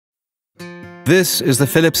This is the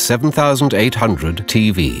Philips 7800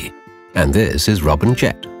 TV, and this is Rob and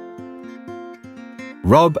Jet.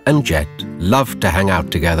 Rob and Jet love to hang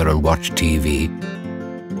out together and watch TV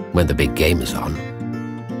when the big game is on.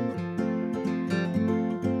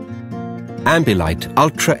 Ambilight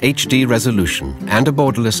Ultra HD resolution and a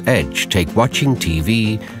borderless edge take watching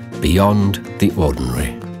TV beyond the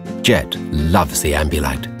ordinary. Jet loves the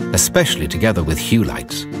Ambilight, especially together with Hue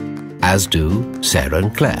lights, as do Sarah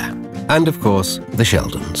and Claire, and of course the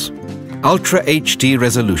Sheldons. Ultra HD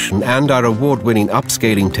resolution and our award-winning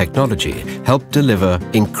upscaling technology help deliver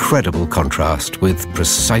incredible contrast with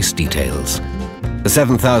precise details. The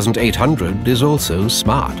 7800 is also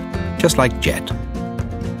smart, just like Jet.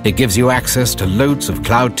 It gives you access to loads of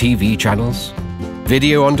cloud TV channels,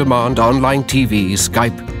 video on demand, online TV,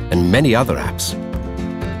 Skype, and many other apps.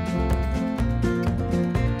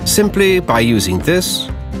 Simply by using this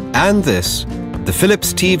and this, the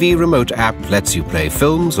Philips TV Remote app lets you play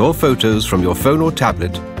films or photos from your phone or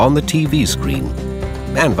tablet on the TV screen,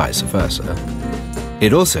 and vice versa.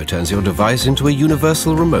 It also turns your device into a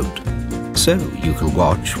universal remote, so you can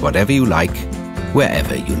watch whatever you like,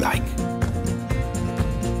 wherever you like.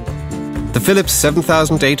 The Philips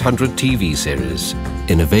 7800 TV series,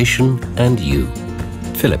 Innovation and You.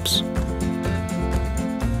 Philips.